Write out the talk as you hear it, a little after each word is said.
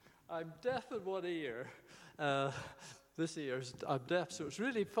I'm deaf in one ear. This ear's I'm deaf, so it's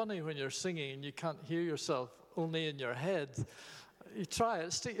really funny when you're singing and you can't hear yourself only in your head. You try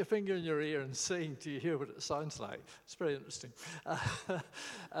it, stick your finger in your ear and sing till you hear what it sounds like. It's very interesting.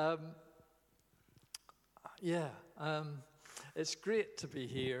 It's great to be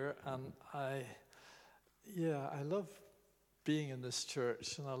here, and I love being in this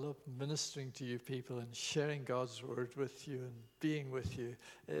church, and I love ministering to you people and sharing God's word with you and being with you.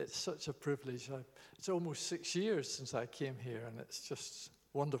 It's such a privilege. It's almost 6 years since I came here, and it's just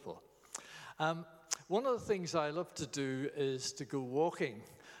wonderful. One of the things I love to do is to go walking,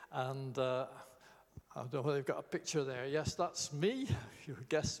 and I don't know whether they've got a picture there. Yes, that's me, you would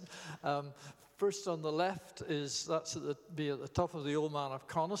guess. First on the left that's at the top of the Old Man of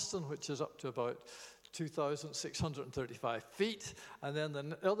Coniston, which is up to about 2,635 feet. And then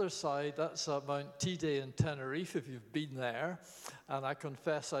the other side, that's Mount Teide in Tenerife, if you've been there. And I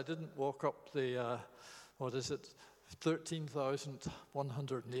confess I didn't walk up the,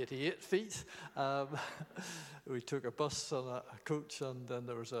 13,188 feet. We took a bus and a coach, and then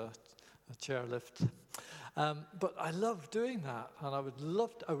there was a chairlift. But I love doing that, and I would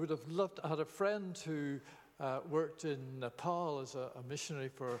have loved. I had a friend who worked in Nepal as a missionary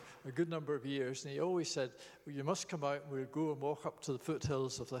for a good number of years, and he always said, well, you must come out and we'll go and walk up to the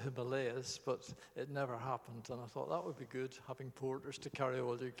foothills of the Himalayas, but it never happened. And I thought that would be good, having porters to carry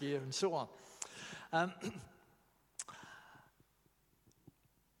all your gear and so on. I'm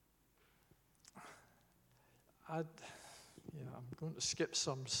going to skip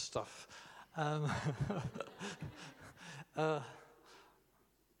some stuff. I'm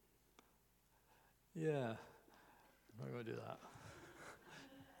going to do that.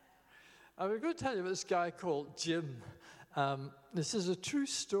 I'm going to tell you about this guy called Jim. This is a true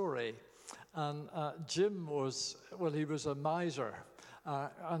story. And Jim he was a miser.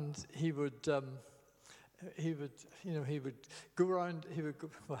 And he would go around,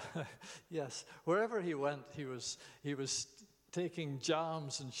 yes, wherever he went, he was taking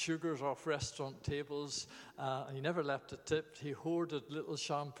jams and sugars off restaurant tables. He never left a tip. He hoarded little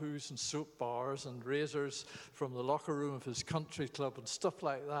shampoos and soap bars and razors from the locker room of his country club and stuff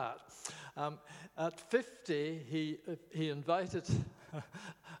like that. At 50, he invited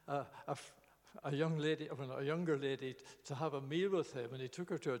a younger lady to have a meal with him, and he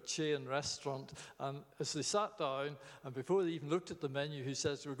took her to a chain restaurant. And as they sat down, and before they even looked at the menu, he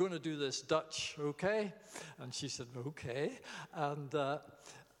says, we're going to do this Dutch, okay? And she said, okay. And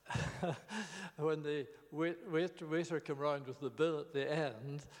when the waiter came round with the bill at the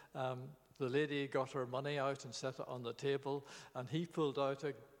end, the lady got her money out and set it on the table, and he pulled out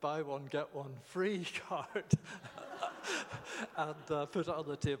a buy one, get one free card. And put it on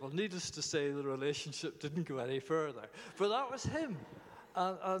the table. Needless to say, the relationship didn't go any further. But that was him.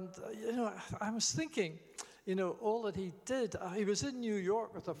 And I was thinking, all that he did. He was in New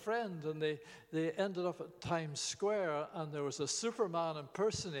York with a friend, and they ended up at Times Square, and there was a Superman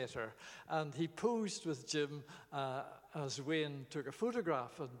impersonator, and he posed with Jim as Wayne took a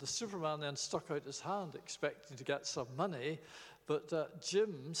photograph, and the Superman then stuck out his hand expecting to get some money. But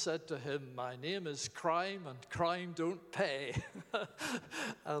Jim said to him, my name is Crime, and crime don't pay.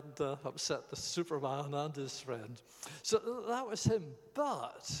 And upset the Superman and his friend. So that was him.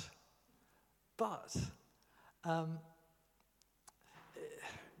 But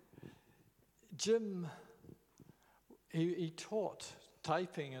Jim, he taught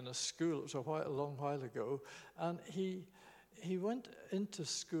typing in a school. It was a long while ago. And he went into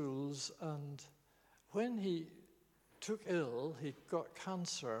schools, and when he took ill, he got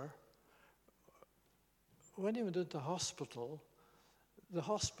cancer. When he went into hospital, the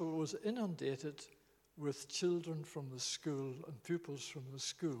hospital was inundated with children from the school and pupils from the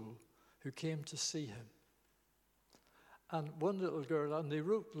school who came to see him. And one little girl, and they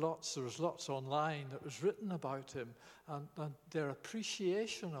wrote lots, there was lots online that was written about him and their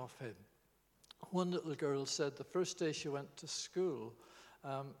appreciation of him. One little girl said the first day she went to school,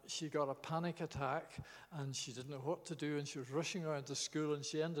 she got a panic attack, and she didn't know what to do, and she was rushing around the school, and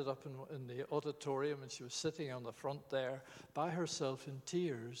she ended up in the auditorium, and she was sitting on the front there by herself in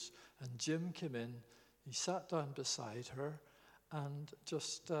tears, and Jim came in. He sat down beside her and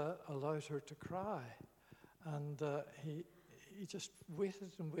just allowed her to cry. And he just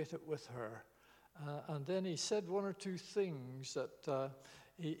waited and waited with her. And then he said one or two things that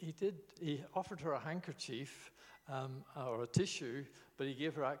he did. He offered her a handkerchief or a tissue, but he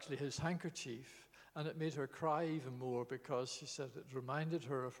gave her actually his handkerchief, and it made her cry even more because she said it reminded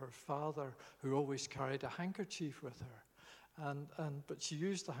her of her father, who always carried a handkerchief with her. But she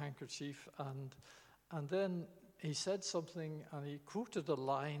used the handkerchief, and then he said something, and he quoted a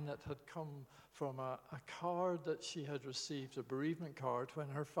line that had come from a card that she had received, a bereavement card, when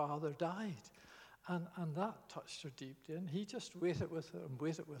her father died. And that touched her deeply. And he just waited with her and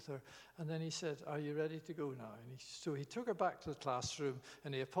waited with her. And then he said, "Are you ready to go now?" And so he took her back to the classroom,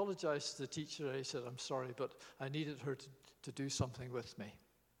 and he apologized to the teacher. And he said, "I'm sorry, but I needed her to do something with me."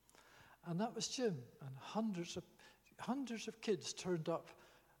 And that was Jim. And hundreds of kids turned up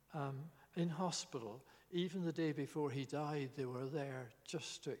in hospital. Even the day before he died, they were there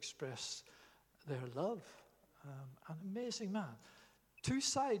just to express their love. An amazing man. Two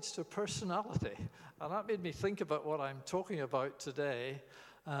sides to personality. And that made me think about what I'm talking about today.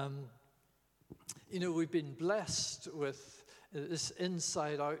 We've been blessed with this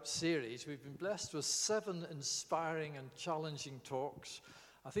Inside Out series. We've been blessed with 7 inspiring and challenging talks.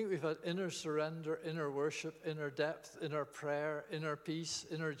 I think we've had inner surrender, inner worship, inner depth, inner prayer, inner peace,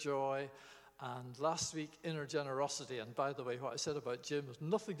 inner joy, and last week, inner generosity. And by the way, what I said about Jim has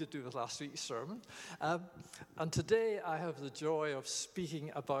nothing to do with last week's sermon. And today I have the joy of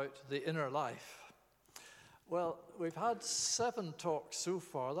speaking about the inner life. Well, we've had 7 talks so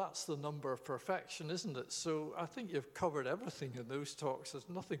far. That's the number of perfection, isn't it? So I think you've covered everything in those talks. There's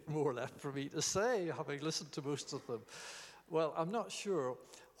nothing more left for me to say, having listened to most of them. Well, I'm not sure.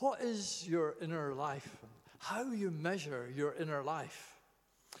 What is your inner life? How you measure your inner life?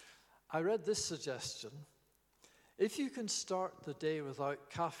 I read this suggestion. If you can start the day without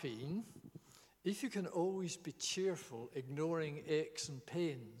caffeine, if you can always be cheerful, ignoring aches and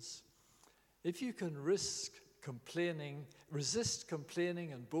pains, if you can resist complaining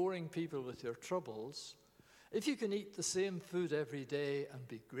and boring people with your troubles, if you can eat the same food every day and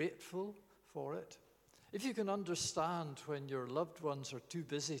be grateful for it, if you can understand when your loved ones are too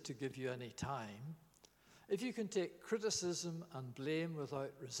busy to give you any time, if you can take criticism and blame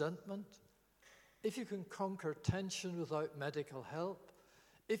without resentment, if you can conquer tension without medical help,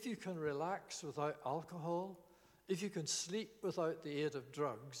 if you can relax without alcohol, if you can sleep without the aid of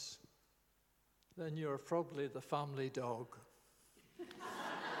drugs, then you're probably the family dog.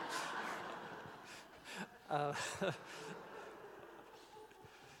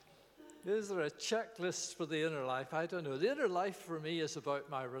 Is there a checklist for the inner life? I don't know. The inner life for me is about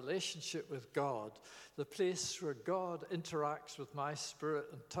my relationship with God, the place where God interacts with my spirit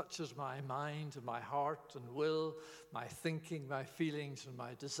and touches my mind and my heart and will, my thinking, my feelings, and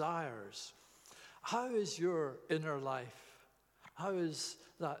my desires. How is your inner life? How is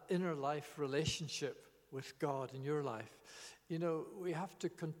that inner life relationship with God in your life? We have to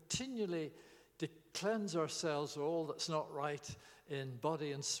continually cleanse ourselves of all that's not right in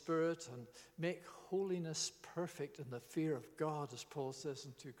body and spirit and make holiness perfect in the fear of God, as Paul says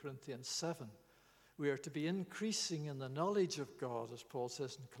in 2 Corinthians 7. We are to be increasing in the knowledge of God, as Paul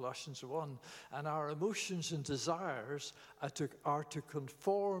says in Colossians 1. And our emotions and desires are to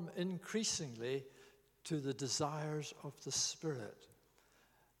conform increasingly to the desires of the Spirit.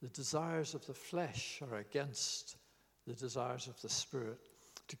 The desires of the flesh are against the desires of the Spirit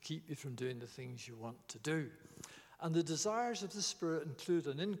to keep you from doing the things you want to do. And the desires of the Spirit include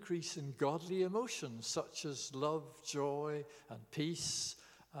an increase in godly emotions, such as love, joy, and peace,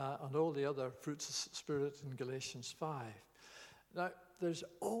 and all the other fruits of the Spirit in Galatians 5. Now, there's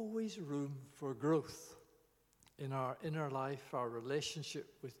always room for growth in our inner life, our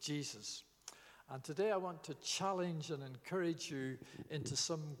relationship with Jesus. And today I want to challenge and encourage you into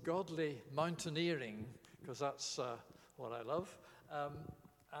some godly mountaineering, because that's what I love.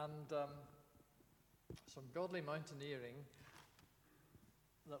 Some godly mountaineering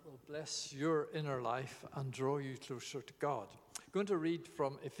that will bless your inner life and draw you closer to God. I'm going to read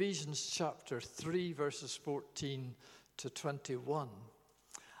from Ephesians chapter 3, verses 14 to 21.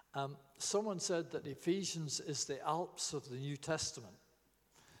 Someone said that Ephesians is the Alps of the New Testament.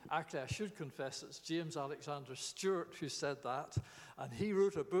 Actually, I should confess it's James Alexander Stewart who said that, and he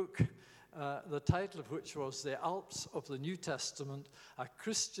wrote a book, the title of which was The Alps of the New Testament, a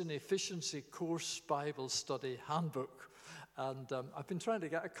Christian Efficiency Course Bible Study Handbook. And I've been trying to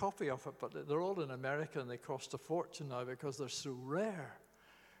get a copy of it, but they're all in America and they cost a fortune now because they're so rare.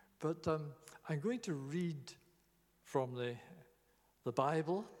 But I'm going to read from the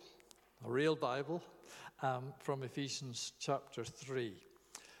Bible, a real Bible, from Ephesians chapter 3.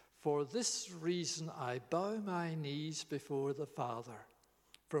 For this reason I bow my knees before the Father,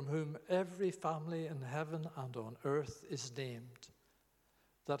 from whom every family in heaven and on earth is named,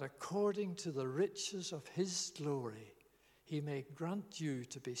 that according to the riches of his glory he may grant you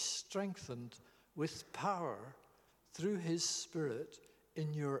to be strengthened with power through his Spirit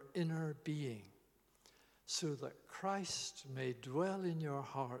in your inner being, so that Christ may dwell in your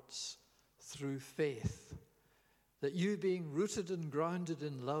hearts through faith. that you, being rooted and grounded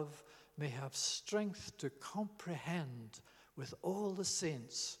in love, may have strength to comprehend with all the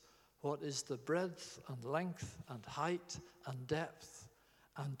saints what is the breadth and length and height and depth,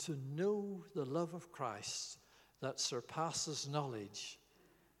 and to know the love of Christ that surpasses knowledge,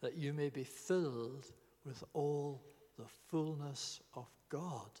 that you may be filled with all the fullness of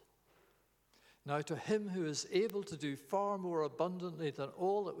God. Now to him who is able to do far more abundantly than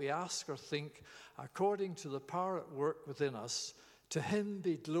all that we ask or think, according to the power at work within us, to him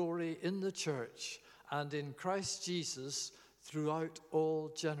be glory in the church and in Christ Jesus throughout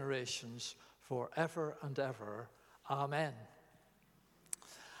all generations, forever and ever. Amen.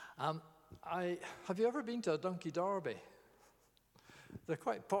 Have you ever been to a donkey derby? They're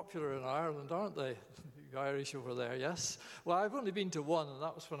quite popular in Ireland, aren't they? You Irish over there, yes? Well, I've only been to one, and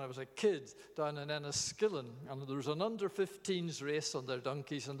that was when I was a kid down in Enniskillen. And there was an under-15s race on their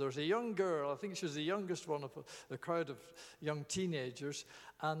donkeys, and there was a young girl, I think she was the youngest one of the crowd of young teenagers,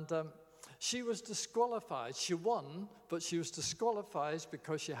 and she was disqualified. She won, but she was disqualified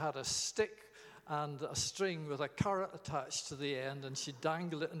because she had a stick and a string with a carrot attached to the end, and she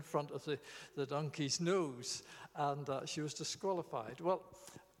dangled it in front of the donkey's nose, and she was disqualified. Well,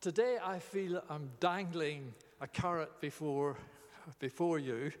 today I feel I'm dangling a carrot before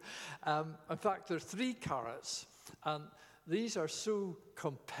you. In fact, there are 3 carrots, and these are so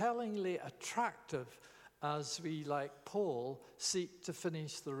compellingly attractive as we, like Paul, seek to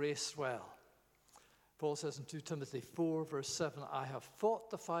finish the race well. Paul says in 2 Timothy 4, verse 7, I have fought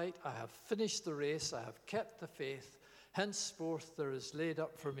the fight, I have finished the race, I have kept the faith. Henceforth there is laid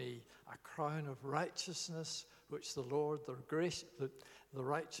up for me a crown of righteousness, which the Lord, the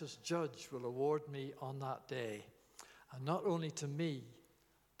righteous judge, will award me on that day. And not only to me,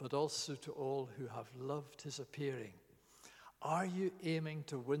 but also to all who have loved his appearing. Are you aiming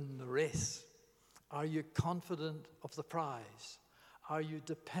to win the race? Are you confident of the prize? Are you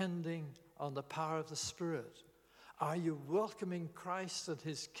depending on the power of the Spirit? Are you welcoming Christ and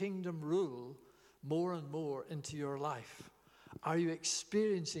his kingdom rule more and more into your life? Are you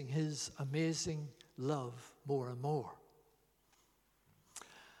experiencing his amazing love more and more?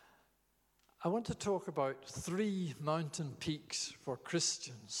 I want to talk about 3 mountain peaks for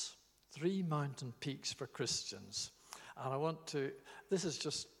Christians. 3 mountain peaks for Christians. And I want to, this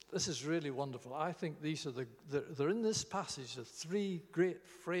is really wonderful. I think these are they're in this passage, the 3 great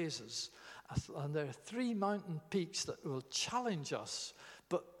phrases. And there are 3 mountain peaks that will challenge us.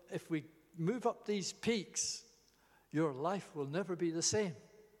 But if we move up these peaks, your life will never be the same.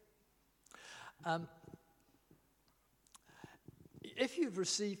 If you've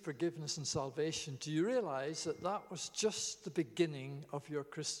received forgiveness and salvation, do you realize that that was just the beginning of your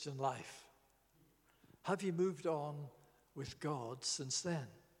Christian life? Have you moved on with God since then?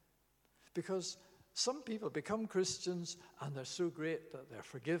 Because some people become Christians and they're so great that they're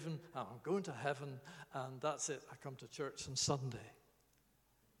forgiven, and I'm going to heaven, and that's it, I come to church on Sunday.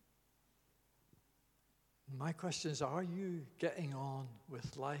 My question is, are you getting on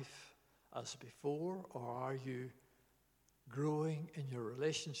with life as before, or are you growing in your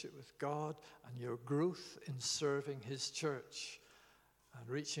relationship with God and your growth in serving his church and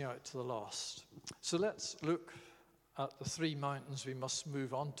reaching out to the lost? So let's look at the 3 mountains we must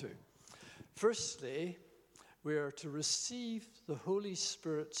move on to. Firstly, we are to receive the Holy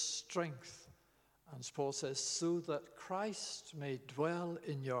Spirit's strength, as Paul says, so that Christ may dwell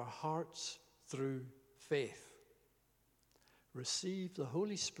in your hearts through faith. Receive the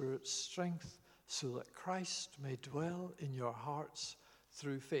Holy Spirit's strength so that Christ may dwell in your hearts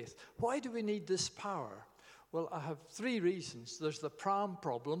through faith. Why do we need this power? Well, I have 3 reasons. There's the pram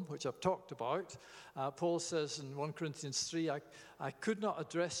problem, which I've talked about. Paul says in 1 Corinthians 3, I could not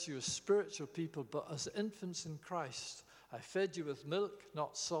address you as spiritual people, but as infants in Christ. I fed you with milk,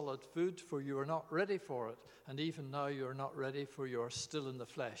 not solid food, for you are not ready for it. And even now you are not ready, for you are still in the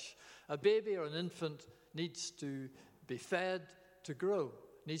flesh. A baby or an infant needs to be fed to grow,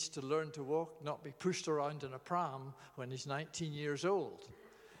 needs to learn to walk, not be pushed around in a pram when he's 19 years old.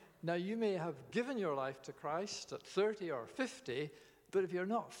 Now, you may have given your life to Christ at 30 or 50, but if you're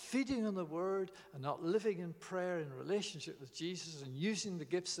not feeding on the Word and not living in prayer in relationship with Jesus and using the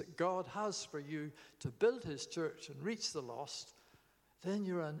gifts that God has for you to build his church and reach the lost, then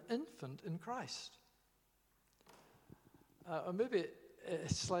you're an infant in Christ. Or maybe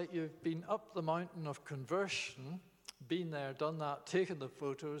it's like you've been up the mountain of conversion, been there, done that, taken the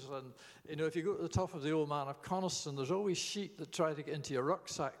photos, and if you go to the top of the Old Man of Coniston, there's always sheep that try to get into your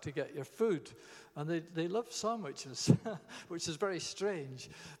rucksack to get your food, and they love sandwiches, which is very strange,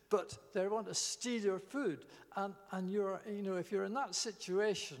 but they want to steal your food, and you're, if you're in that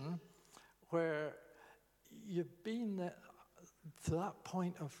situation where you've been to that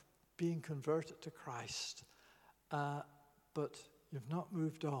point of being converted to Christ, but you've not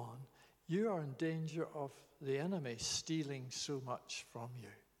moved on, you are in danger of the enemy stealing so much from you.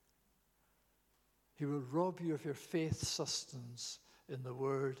 He will rob you of your faith sustenance in the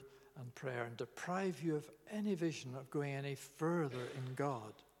word and prayer and deprive you of any vision of going any further in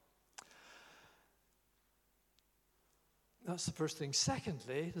God. That's the first thing.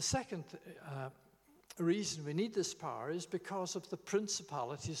 Secondly, the second reason we need this power is because of the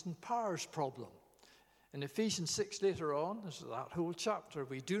principalities and powers problem. In Ephesians 6 later on, there's that whole chapter.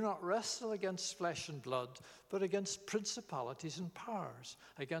 We do not wrestle against flesh and blood, but against principalities and powers,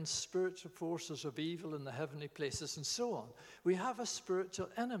 against spiritual forces of evil in the heavenly places, and so on. We have a spiritual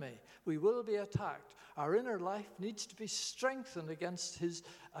enemy. We will be attacked. Our inner life needs to be strengthened against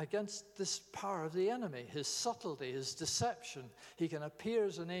this power of the enemy, his subtlety, his deception. He can appear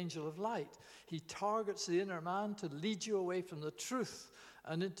as an angel of light. He targets the inner man to lead you away from the truth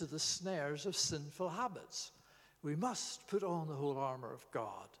and into the snares of sinful habits. We must put on the whole armor of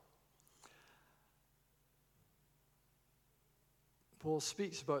God. Paul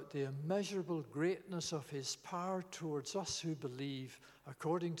speaks about the immeasurable greatness of his power towards us who believe,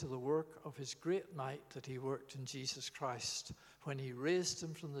 according to the work of his great might that he worked in Jesus Christ, when he raised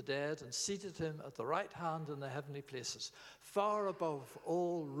him from the dead and seated him at the right hand in the heavenly places, far above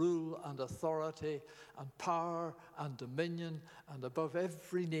all rule and authority and power and dominion, and above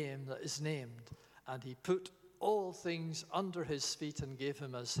every name that is named. And he put all things under his feet and gave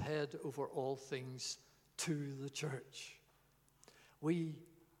him as head over all things to the church. We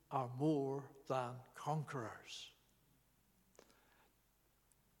are more than conquerors.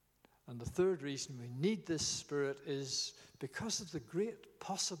 And the third reason we need this Spirit is because of the great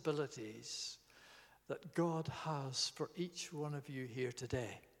possibilities that God has for each one of you here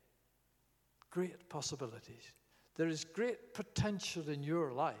today. Great possibilities. There is great potential in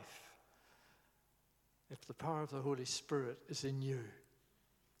your life if the power of the Holy Spirit is in you.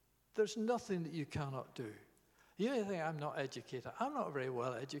 There's nothing that you cannot do. You may think, I'm not educated. I'm not very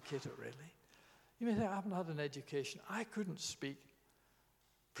well educated, really. You may think, I haven't had an education. I couldn't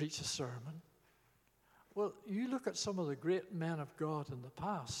preach a sermon. Well, you look at some of the great men of God in the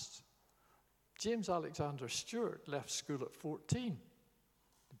past. James Alexander Stewart left school at 14.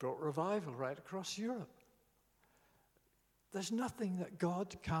 He brought revival right across Europe. There's nothing that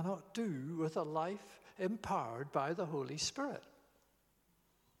God cannot do with a life empowered by the Holy Spirit.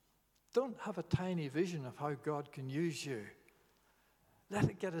 Don't have a tiny vision of how God can use you. Let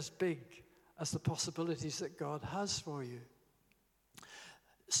it get as big as the possibilities that God has for you.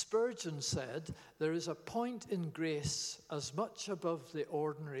 Spurgeon said, there is a point in grace as much above the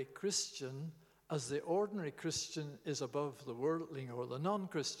ordinary Christian as the ordinary Christian is above the worldling or the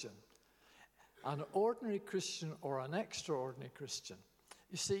non-Christian. An ordinary Christian or an extraordinary Christian.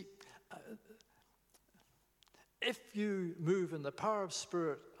 You see, if you move in the power of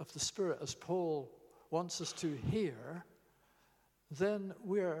the Spirit as Paul wants us to here, then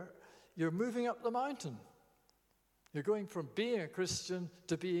you're moving up the mountain. You're going from being a Christian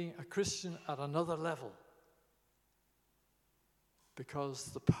to being a Christian at another level.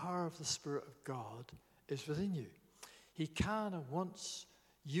 Because the power of the Spirit of God is within you. He can and wants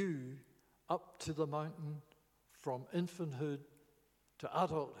you up to the mountain from infanthood to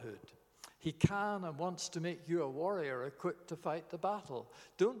adulthood. He can and wants to make you a warrior equipped to fight the battle.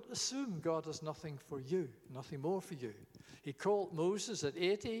 Don't assume God has nothing for you, nothing more for you. He called Moses at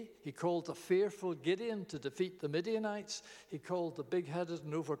 80. He called the fearful Gideon to defeat the Midianites. He called the big-headed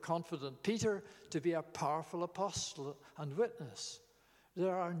and overconfident Peter to be a powerful apostle and witness.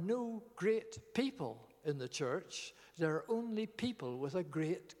 There are no great people in the church. There are only people with a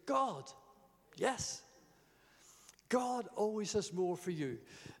great God. Yes. God always has more for you.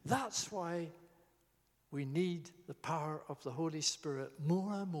 That's why we need the power of the Holy Spirit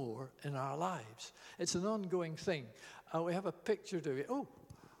more and more in our lives. It's an ongoing thing. We have a picture, do we? Oh,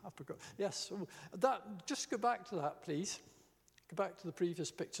 I forgot. Yes, just go back to that, please. Go back to the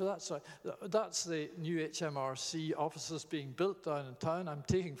previous picture. That's the new HMRC offices being built down in town. I'm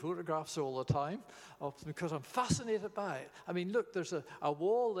taking photographs all the time because I'm fascinated by it. I mean, look, there's a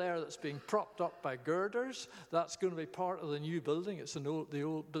wall there that's being propped up by girders. That's going to be part of the new building. It's the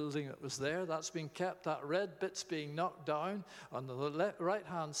old building that was there. That's being kept. That red bit's being knocked down. On the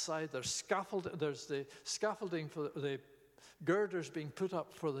right-hand side, there's the scaffolding for the girders being put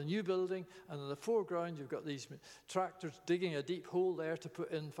up for the new building, and in the foreground you've got these tractors digging a deep hole there to put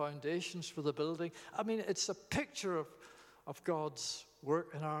in foundations for the building. I mean, it's a picture of God's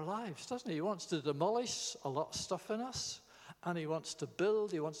work in our lives, doesn't he? He wants to demolish a lot of stuff in us And he wants to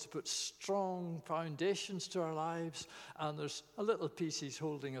build, he wants to put strong foundations to our lives, and there's a little piece he's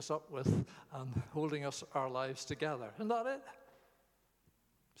holding us up with and holding our lives together. Isn't that it?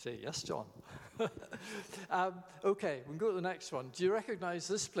 Say, yes, John. Okay, we can go to the next one. Do you recognize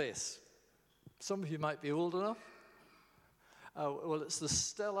this place? Some of you might be old enough. Well, it's the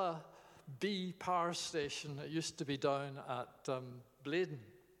Stella B power station. It used to be down at Bladen.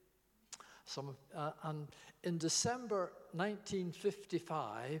 And in December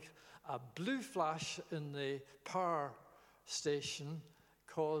 1955, a blue flash in the power station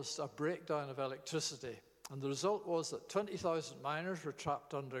caused a breakdown of electricity. And the result was that 20,000 miners were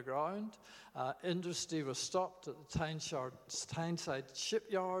trapped underground. Industry was stopped at the Tyneside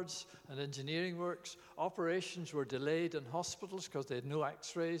shipyards and engineering works. Operations were delayed in hospitals because they had no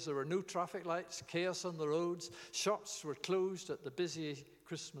x-rays. There were no traffic lights, chaos on the roads. Shops were closed at the busy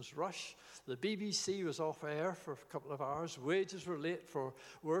Christmas rush. The BBC was off air for a couple of hours. Wages were late for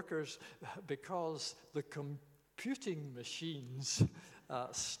workers because the computing machines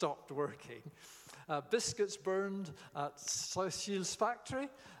stopped working. Biscuits burned at South Shields factory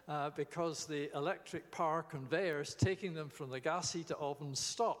because the electric power conveyors taking them from the gas heater oven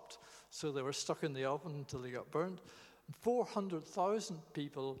stopped. So they were stuck in the oven until they got burned. 400,000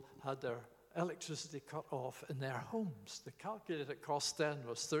 people had their electricity cut off in their homes. The calculated cost then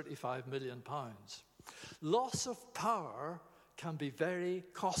was £35 million. Loss of power can be very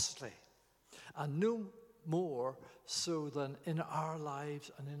costly, and no more so than in our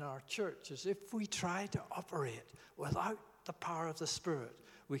lives and in our churches. If we try to operate without the power of the Spirit,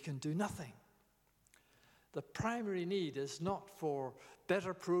 we can do nothing. The primary need is not for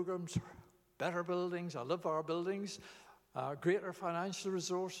better programs, better buildings. I love our buildings. Greater financial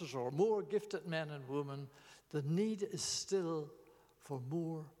resources or more gifted men and women. The need is still for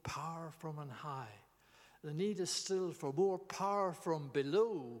more power from on high. The need is still for more power from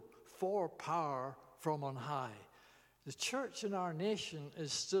below, for power from on high. The church in our nation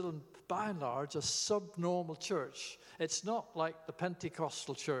is still, by and large, a subnormal church. It's not like the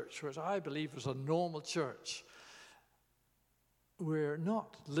Pentecostal church, which I believe was a normal church. We're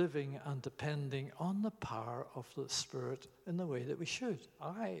not living and depending on the power of the Spirit in the way that we should.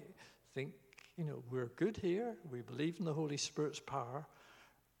 I think, we're good here. We believe in the Holy Spirit's power.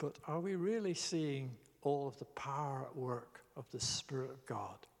 But are we really seeing all of the power at work of the Spirit of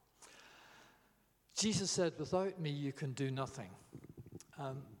God? Jesus said, without me, you can do nothing.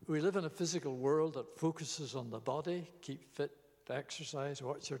 We live in a physical world that focuses on the body, keep fit, exercise,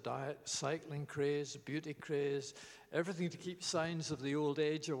 watch your diet, cycling craze, beauty craze, everything to keep signs of the old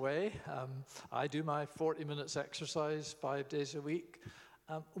age away. I do my 40 minutes exercise 5 days a week.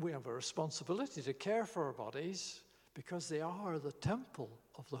 We have a responsibility to care for our bodies because they are the temple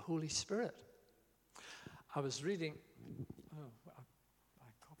of the Holy Spirit. I was reading, I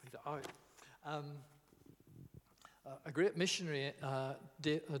copied it out. A great missionary,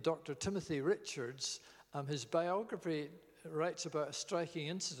 Dr. Timothy Richards, his biography writes about a striking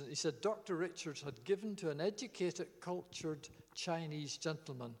incident. He said, Dr. Richards had given to an educated, cultured Chinese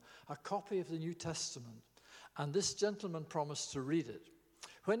gentleman a copy of the New Testament, and this gentleman promised to read it.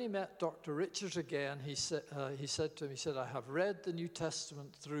 When he met Dr. Richards again, he said to him, I have read the New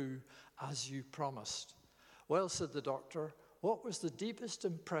Testament through as you promised. Well, said the doctor, what was the deepest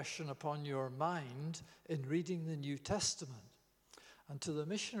impression upon your mind in reading the New Testament? And to the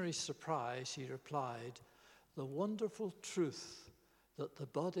missionary's surprise, he replied, the wonderful truth that the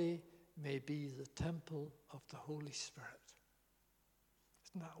body may be the temple of the Holy Spirit.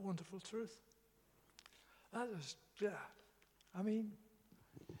 Isn't that a wonderful truth? That is,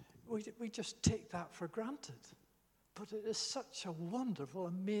 we just take that for granted. But it is such a wonderful,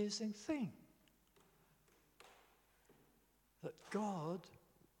 amazing thing that God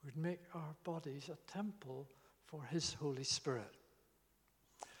would make our bodies a temple for His Holy Spirit.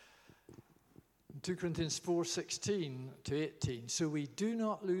 2 Corinthians 4:16 to 18. So we do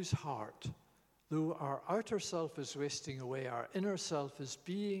not lose heart. Though our outer self is wasting away, our inner self is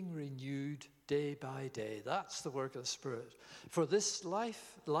being renewed day by day. That's the work of the Spirit. For this light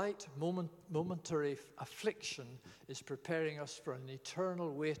momentary affliction is preparing us for an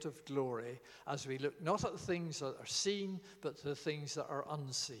eternal weight of glory as we look not at the things that are seen, but to the things that are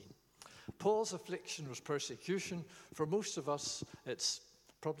unseen. Paul's affliction was persecution. For most of us, it's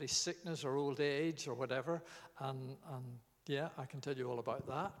probably sickness or old age or whatever. And I can tell you all about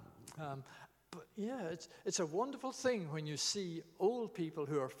that. But it's a wonderful thing when you see old people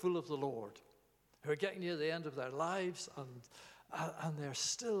who are full of the Lord, who are getting near the end of their lives and they're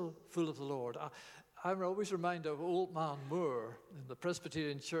still full of the Lord. I'm always reminded of Old Man Moore in the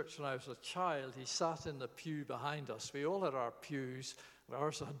Presbyterian Church when I was a child. He sat in the pew behind us. We all had our pews.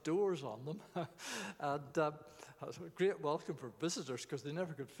 Ours had doors on them. And it was a great welcome for visitors because they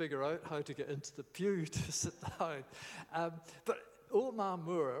never could figure out how to get into the pew to sit down. But Old Man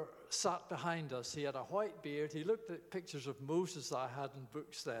Moore sat behind us. He had a white beard. He looked at pictures of Moses that I had in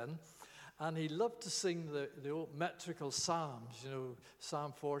books then. And he loved to sing the old metrical psalms,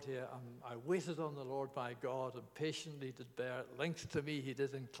 Psalm 40, I waited on the Lord my God and patiently did bear at length to me he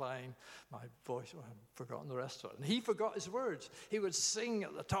did incline my voice. I've forgotten the rest of it. And he forgot his words. He would sing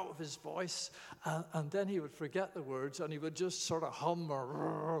at the top of his voice, and then he would forget the words, and he would just sort of hum or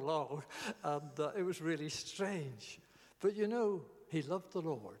roar along. And it was really strange. But he loved the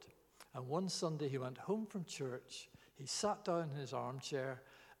Lord. And one Sunday he went home from church, he sat down in his armchair,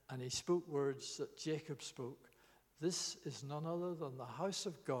 and he spoke words that Jacob spoke. This is none other than the house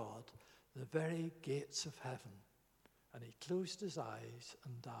of God, the very gates of heaven. And he closed his eyes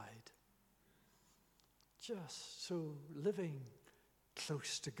and died. Just so living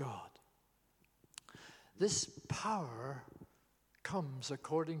close to God. This power comes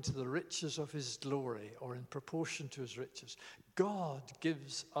according to the riches of his glory, or in proportion to his riches. God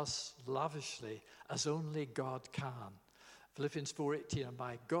gives us lavishly as only God can. Philippians 4:18, and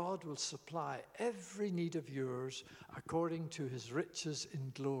my God will supply every need of yours according to his riches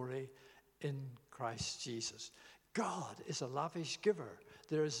in glory in Christ Jesus. God is a lavish giver.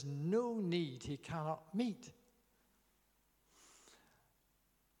 There is no need he cannot meet.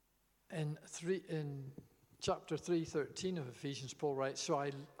 In chapter 3:13 of Ephesians, Paul writes, so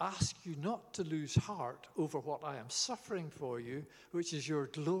I ask you not to lose heart over what I am suffering for you, which is your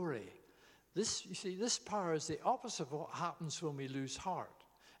glory. This power is the opposite of what happens when we lose heart.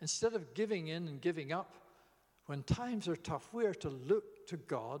 Instead of giving in and giving up, when times are tough, we are to look to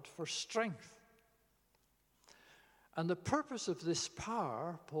God for strength. And the purpose of this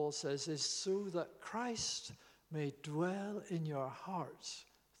power, Paul says, is so that Christ may dwell in your hearts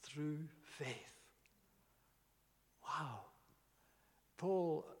through faith. Wow.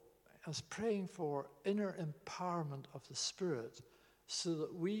 Paul is praying for inner empowerment of the Spirit so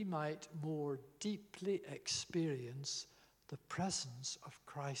that we might more deeply experience the presence of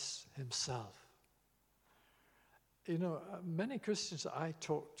Christ himself. Many Christians that I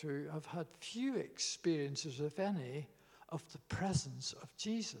talk to have had few experiences, if any, of the presence of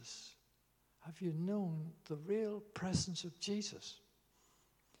Jesus. Have you known the real presence of Jesus?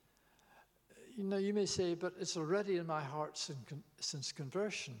 You may say, but it's already in my heart since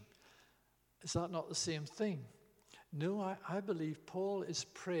conversion. Is that not the same thing? No, I believe Paul is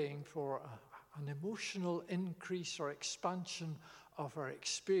praying for an emotional increase or expansion of our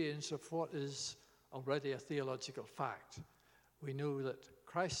experience of what is already a theological fact. We know that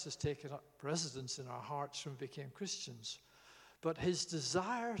Christ has taken up residence in our hearts when we became Christians. But his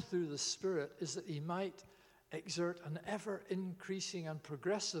desire through the Spirit is that he might exert an ever-increasing and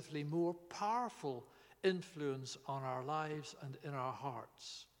progressively more powerful influence on our lives and in our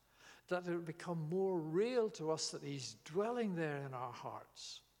hearts. That it will become more real to us that he's dwelling there in our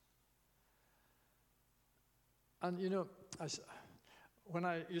hearts. And when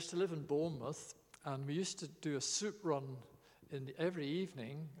I used to live in Bournemouth, and we used to do a soup run every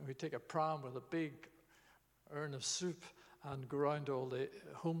evening, we'd take a pram with a big urn of soup and go around to all the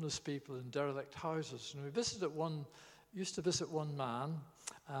homeless people in derelict houses. And we used to visit one man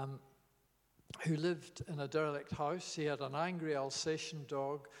who lived in a derelict house. He had an angry Alsatian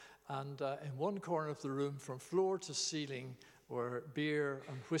dog, and in one corner of the room, from floor to ceiling, were beer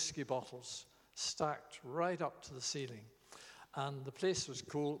and whiskey bottles stacked right up to the ceiling. And the place was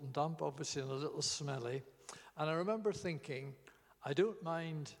cold and damp, obviously, and a little smelly. And I remember thinking, I don't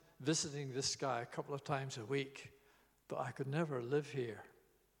mind visiting this guy a couple of times a week, but I could never live here.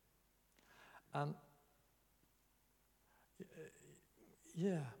 And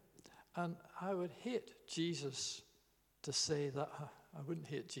and I would hate Jesus to say that. I wouldn't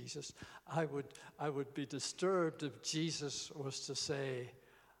hate Jesus. I would be disturbed if Jesus was to say,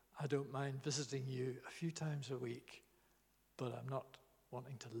 I don't mind visiting you a few times a week, but I'm not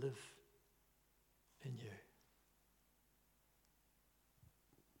wanting to live in you.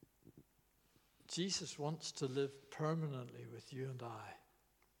 Jesus wants to live permanently with you and I.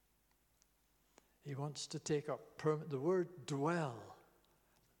 He wants to take up the word dwell,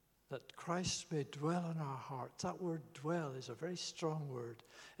 that Christ may dwell in our hearts. That word dwell is a very strong word.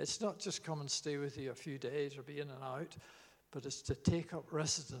 It's not just come and stay with you a few days or be in and out, but it's to take up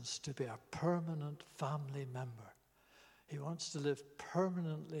residence, to be a permanent family member. He wants to live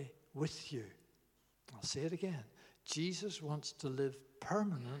permanently with you. I'll say it again. Jesus wants to live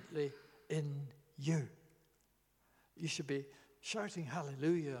permanently in you. You should be shouting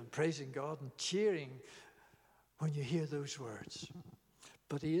hallelujah and praising God and cheering when you hear those words.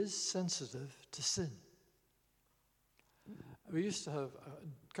 But he is sensitive to sin. We used to have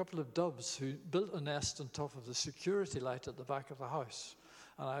a couple of doves who built a nest on top of the security light at the back of the house.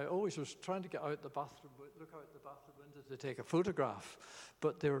 And I always was trying to get out the bathroom, look out the bathroom window to take a photograph.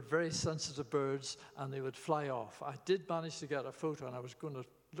 But they were very sensitive birds, and they would fly off. I did manage to get a photo, and I was going to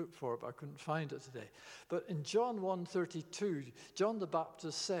look for it, but I couldn't find it today. But in John 1:32, John the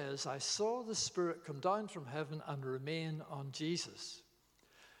Baptist says, I saw the Spirit come down from heaven and remain on Jesus.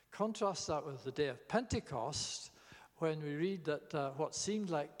 Contrast that with the day of Pentecost, when we read that what seemed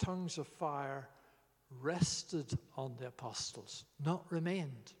like tongues of fire rested on the apostles, not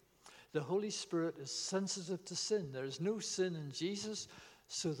remained. The Holy Spirit is sensitive to sin. There is no sin in Jesus,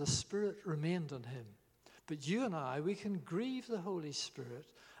 so the Spirit remained on him. But you and I, we can grieve the Holy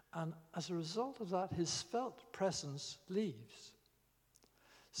Spirit, and as a result of that, his felt presence leaves.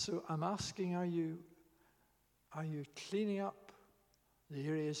 So I'm asking, are you cleaning up the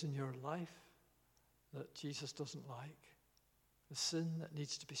areas in your life that Jesus doesn't like? The sin that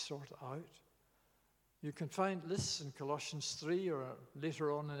needs to be sorted out? You can find lists in Colossians 3 or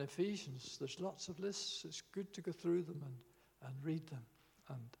later on in Ephesians. There's lots of lists. It's good to go through them and read them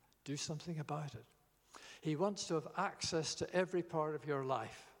and do something about it. He wants to have access to every part of your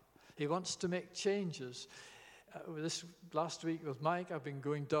life. He wants to make changes. This last week with Mike, I've been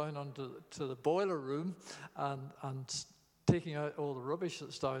going down to the boiler room and taking out all the rubbish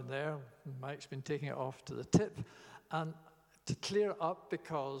that's down there. Mike's been taking it off to the tip and to clear up,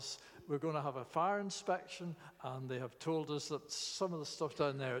 because we're going to have a fire inspection, and they have told us that some of the stuff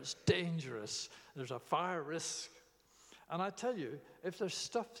down there is dangerous. There's a fire risk. And I tell you, if there's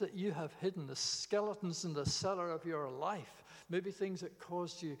stuff that you have hidden, the skeletons in the cellar of your life, maybe things that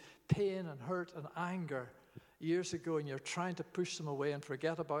caused you pain and hurt and anger years ago, and you're trying to push them away and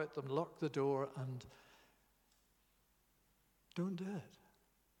forget about them, lock the door, and don't do it.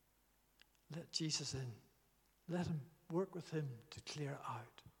 Let Jesus in. Let him work with him to clear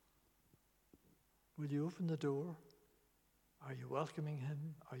out. Will you open the door? Are you welcoming him?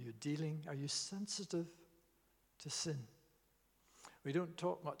 Are you dealing? Are you sensitive to sin? We don't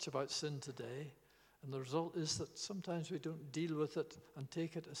talk much about sin today, and the result is that sometimes we don't deal with it and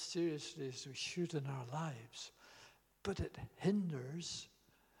take it as seriously as we should in our lives. But it hinders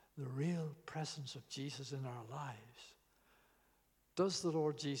the real presence of Jesus in our lives. Does the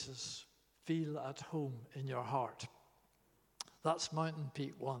Lord Jesus feel at home in your heart? That's Mountain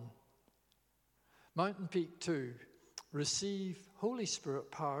Peak 1. Mountain Peak 2, receive Holy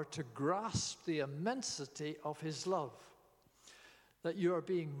Spirit power to grasp the immensity of his love. That you are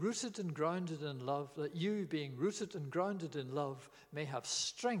being rooted and grounded in love, that you, being rooted and grounded in love, may have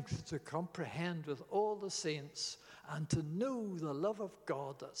strength to comprehend with all the saints and to know the love of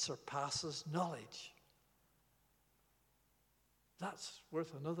God that surpasses knowledge. That's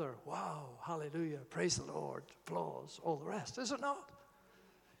worth another wow, hallelujah, praise the Lord, applause, all the rest, is it not?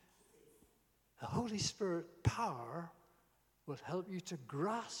 The Holy Spirit power will help you to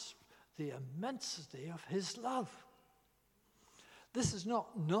grasp the immensity of his love. This is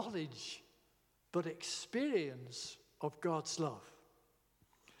not knowledge, but experience of God's love.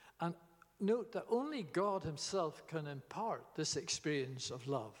 And note that only God himself can impart this experience of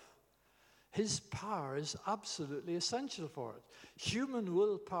love. His power is absolutely essential for it. Human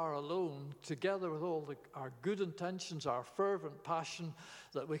willpower alone, together with all our good intentions, our fervent passion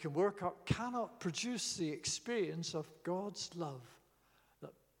that we can work up, cannot produce the experience of God's love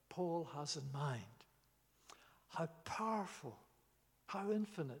that Paul has in mind. How powerful, how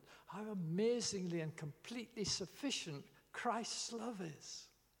infinite, how amazingly and completely sufficient Christ's love is.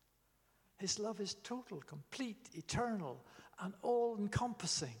 His love is total, complete, eternal, and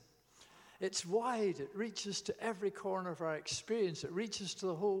all-encompassing. It's wide. It reaches to every corner of our experience. It reaches to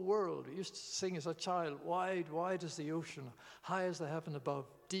the whole world. We used to sing as a child, wide, wide as the ocean, high as the heaven above,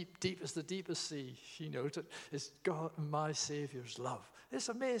 deep, deep as the deepest sea. She knows it. It's God and my Savior's love. It's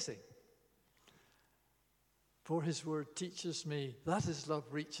amazing. For his word teaches me that his love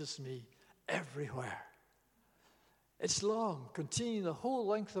reaches me everywhere. It's long, continuing the whole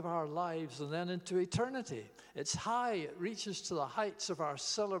length of our lives and then into eternity. It's high. It reaches to the heights of our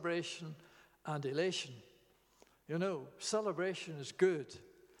celebration and elation. You know, celebration is good.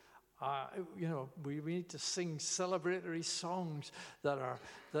 We need to sing celebratory songs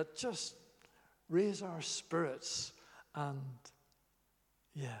that just raise our spirits. And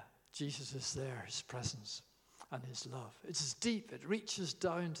Jesus is there, his presence and his love. It's deep. It reaches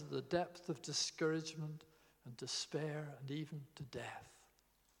down to the depth of discouragement and despair and even to death.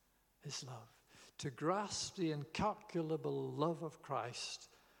 His love. To grasp the incalculable love of Christ,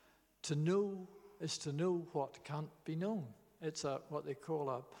 to know is to know what can't be known. It's what they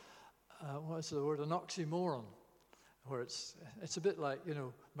call what's the word, an oxymoron, where it's a bit like,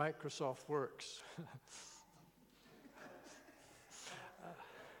 Microsoft Works.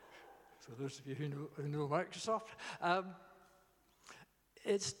 For those of you who know Microsoft,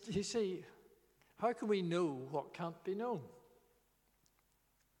 you see, how can we know what can't be known?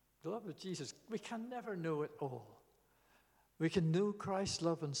 The love of Jesus, we can never know it all. We can know Christ's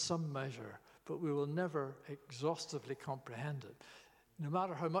love in some measure, but we will never exhaustively comprehend it. No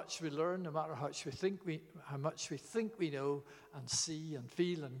matter how much we learn, no matter how much we think we know and see and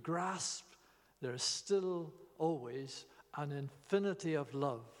feel and grasp, there is still always an infinity of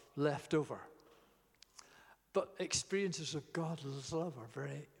love left over. But experiences of God's love are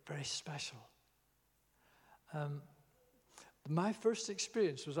very, very special. My first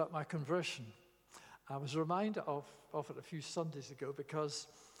experience was at my conversion. I was reminded of it a few Sundays ago because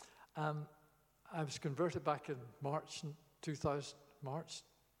I was converted back in March 2000. March?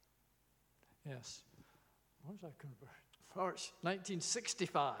 Yes. When was I converted? March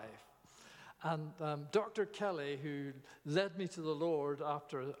 1965. And Dr. Kelly, who led me to the Lord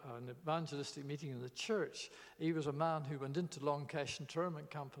after an evangelistic meeting in the church, he was a man who went into Long Kesh internment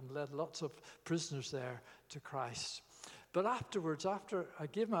camp and led lots of prisoners there to Christ. But afterwards, after I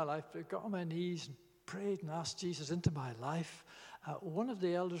gave my life, I got on my knees and prayed and asked Jesus into my life. One of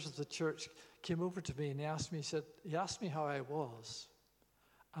the elders of the church came over to me and he asked me how I was.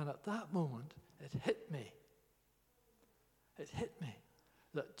 And at that moment, it hit me. It hit me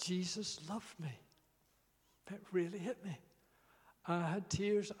that Jesus loved me. It really hit me. And I had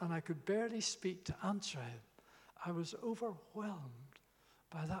tears and I could barely speak to answer him. I was overwhelmed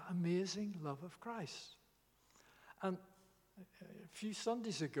by that amazing love of Christ. And a few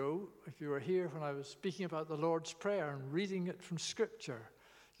Sundays ago, if you were here when I was speaking about the Lord's Prayer and reading it from Scripture,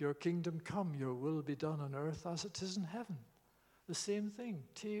 your kingdom come, your will be done on earth as it is in heaven. The same thing,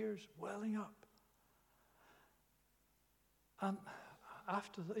 tears welling up. And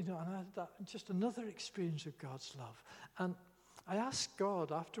after that, and I had that, just another experience of God's love. And I asked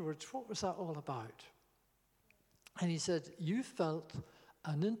God afterwards, what was that all about? And he said, you felt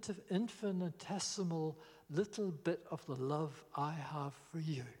an infinitesimal little bit of the love I have for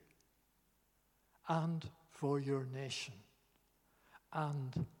you and for your nation,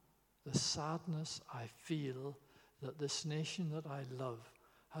 and the sadness I feel that this nation that I love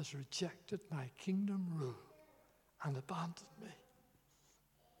has rejected my kingdom rule and abandoned me.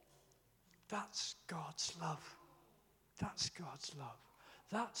 That's God's love. That's God's love.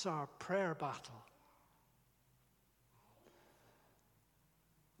 That's our prayer battle.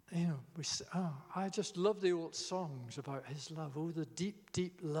 I just love the old songs about his love. Oh, the deep,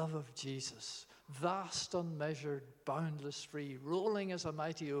 deep love of Jesus. Vast, unmeasured, boundless, free, rolling as a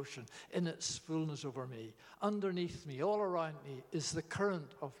mighty ocean in its fullness over me. Underneath me, all around me, is the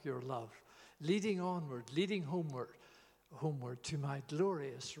current of your love, leading onward, leading homeward to my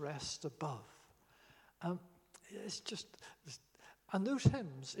glorious rest above. It's just... And those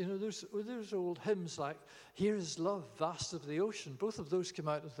hymns, those old hymns like, Here is Love, Vast of the Ocean, both of those came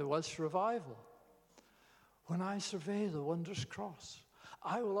out of the Welsh Revival. When I survey the wondrous cross,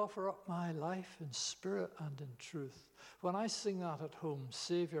 I will offer up my life in spirit and in truth. When I sing that at home,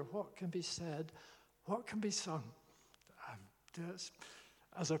 Savior, what can be said? What can be sung?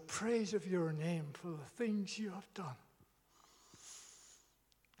 As a praise of your name for the things you have done.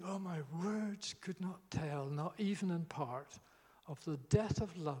 Oh, my words could not tell, not even in part, of the debt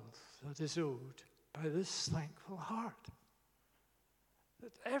of love that is owed by this thankful heart.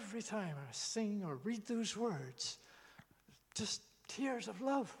 That every time I sing or read those words, just tears of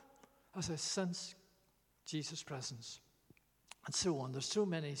love as I sense Jesus' presence. And so on. There's so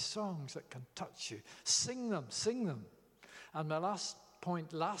many songs that can touch you. Sing them, sing them. And my last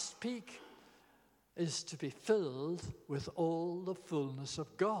point, last peak, is to be filled with all the fullness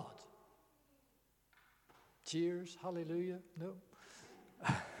of God. Cheers, hallelujah, no.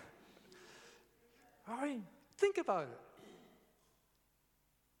 I mean, think about it.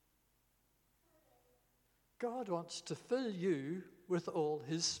 God wants to fill you with all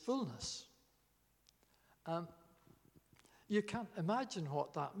his fullness. You can't imagine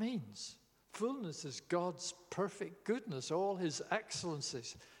what that means. Fullness is God's perfect goodness, all his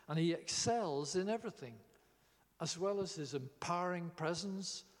excellencies, and he excels in everything, as well as his empowering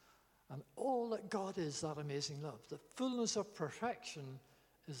presence and all that God is, that amazing love. The fullness of perfection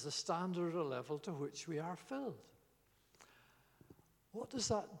is the standard or level to which we are filled. What does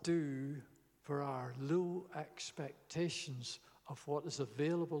that do for our low expectations of what is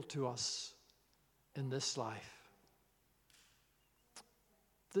available to us in this life.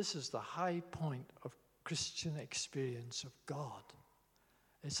 This is the high point of Christian experience of God.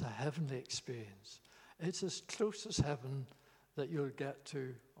 It's a heavenly experience. It's as close as heaven that you'll get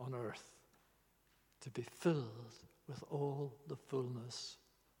to on earth, to be filled with all the fullness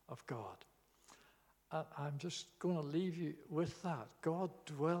of God. I'm just going to leave you with that. God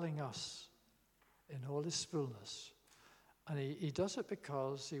dwelling us in all his fullness. And he does it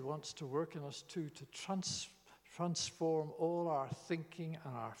because he wants to work in us too, to transform all our thinking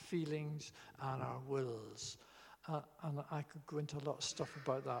and our feelings and our wills. And I could go into a lot of stuff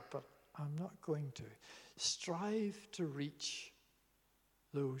about that, but I'm not going to. Strive to reach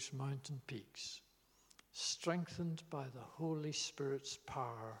those mountain peaks, strengthened by the Holy Spirit's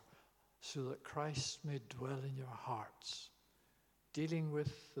power, so that Christ may dwell in your hearts, dealing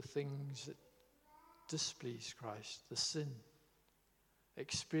with the things that displease Christ, the sin,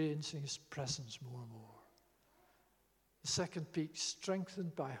 experiencing his presence more and more. The second peak,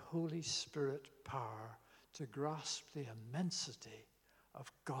 strengthened by Holy Spirit power to grasp the immensity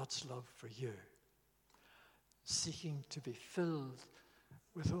of God's love for you, seeking to be filled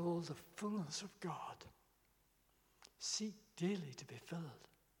with all the fullness of God. Seek daily to be filled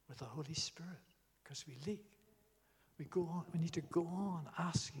with the Holy Spirit, because we leak. We go on. We need to go on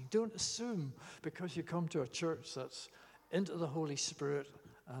asking. Don't assume because you come to a church that's into the Holy Spirit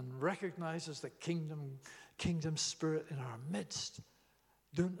and recognizes the kingdom spirit in our midst.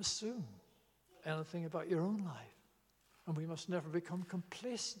 Don't assume anything about your own life. And we must never become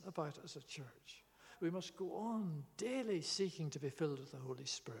complacent about it as a church. We must go on daily seeking to be filled with the Holy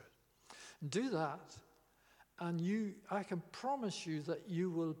Spirit. Do that, and I can promise you that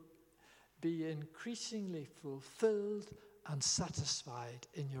you will be increasingly fulfilled and satisfied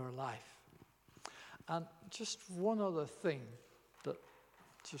in your life. And just one other thing that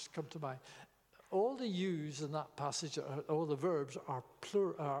just come to mind. All the yous in that passage, all the verbs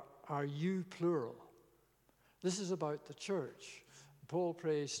are you plural. This is about the church. Paul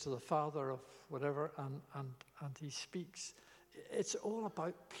prays to the Father of whatever, and he speaks. It's all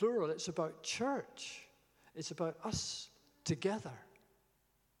about plural. It's about church. It's about us together.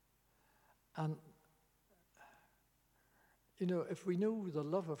 And, if we know the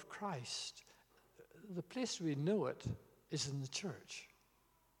love of Christ, the place we know it is in the church.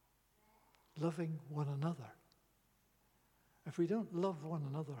 Loving one another. If we don't love one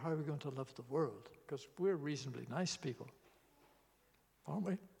another, how are we going to love the world? Because we're reasonably nice people, aren't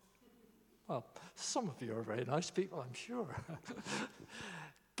we? Well, some of you are very nice people, I'm sure.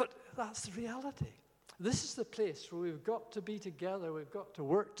 But that's the reality. This is the place where we've got to be together, we've got to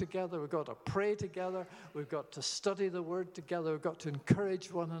work together, we've got to pray together, we've got to study the Word together, we've got to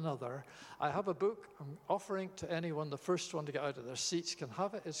encourage one another. I have a book I'm offering to anyone, the first one to get out of their seats can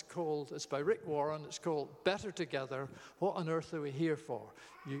have it. It's by Rick Warren, it's called Better Together, What on Earth Are We Here For?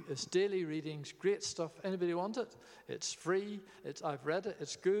 It's daily readings, great stuff. Anybody want it? It's free, I've read it,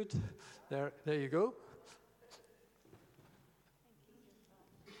 it's good. There you go.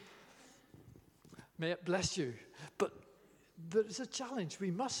 May it bless you. But there's a challenge.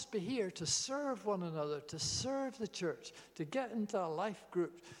 We must be here to serve one another, to serve the church, to get into a life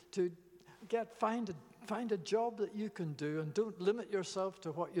group, to find a job that you can do, and don't limit yourself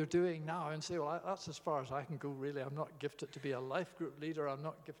to what you're doing now and say, well, that's as far as I can go, really. I'm not gifted to be a life group leader. I'm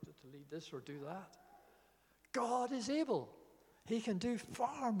not gifted to lead this or do that. God is able. He can do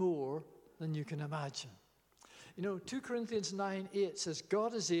far more than you can imagine. 2 Corinthians 9:8 says,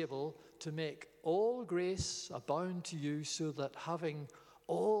 God is able to make all grace abound to you, so that having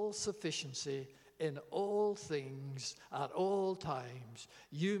all sufficiency in all things at all times,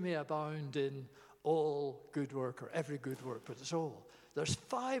 you may abound in all good work, or every good work, but it's all. There's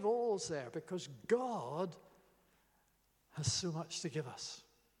 5 alls there because God has so much to give us.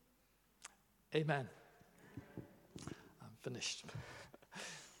 Amen. I'm finished.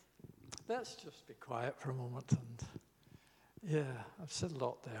 Let's just be quiet for a moment. And I've said a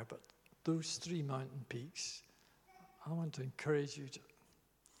lot there, but those 3 mountain peaks, I want to encourage you to.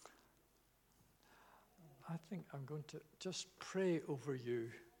 I think I'm going to just pray over you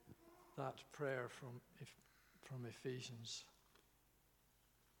that prayer from Ephesians.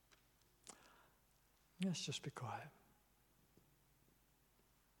 Let's just be quiet.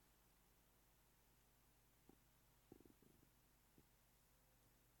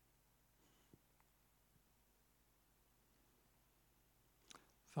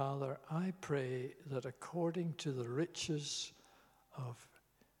 Father, I pray that according to the riches of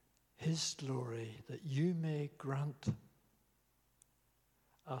his glory, that you may grant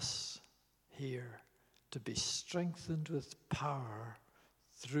us here to be strengthened with power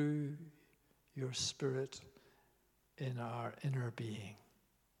through your Spirit in our inner being,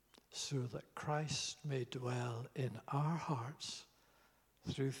 so that Christ may dwell in our hearts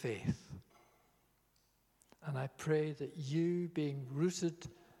through faith. And I pray that we being rooted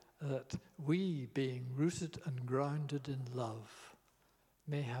and grounded in love,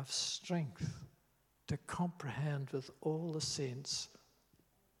 may have strength to comprehend with all the saints,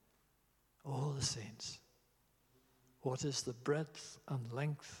 what is the breadth and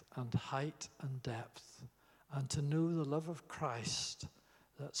length and height and depth, and to know the love of Christ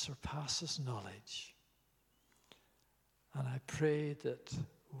that surpasses knowledge. And I pray that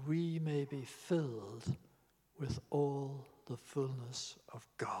we may be filled with all the fullness of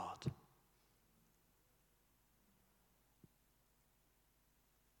God.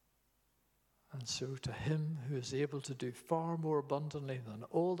 And so to him who is able to do far more abundantly than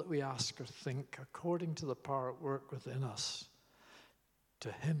all that we ask or think, according to the power at work within us,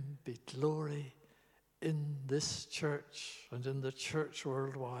 to him be glory in this church and in the church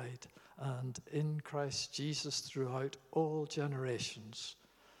worldwide and in Christ Jesus throughout all generations,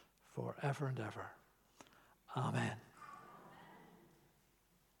 forever and ever. Amen.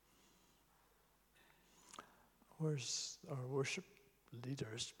 Where's our worship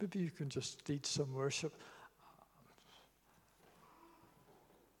leaders? Maybe you can just lead some worship.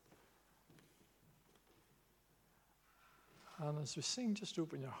 And as we sing, just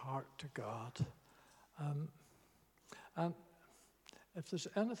open your heart to God. And if there's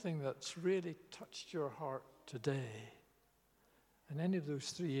anything that's really touched your heart today, in any of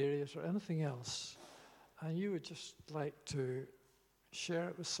those three areas or anything else, and you would just like to share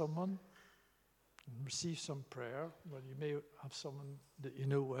it with someone and receive some prayer, well, you may have someone that you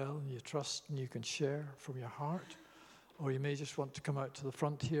know well and you trust and you can share from your heart, or you may just want to come out to the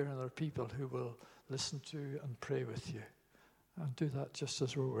front here and there are people who will listen to and pray with you. And do that just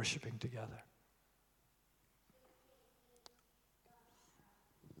as we're worshiping together.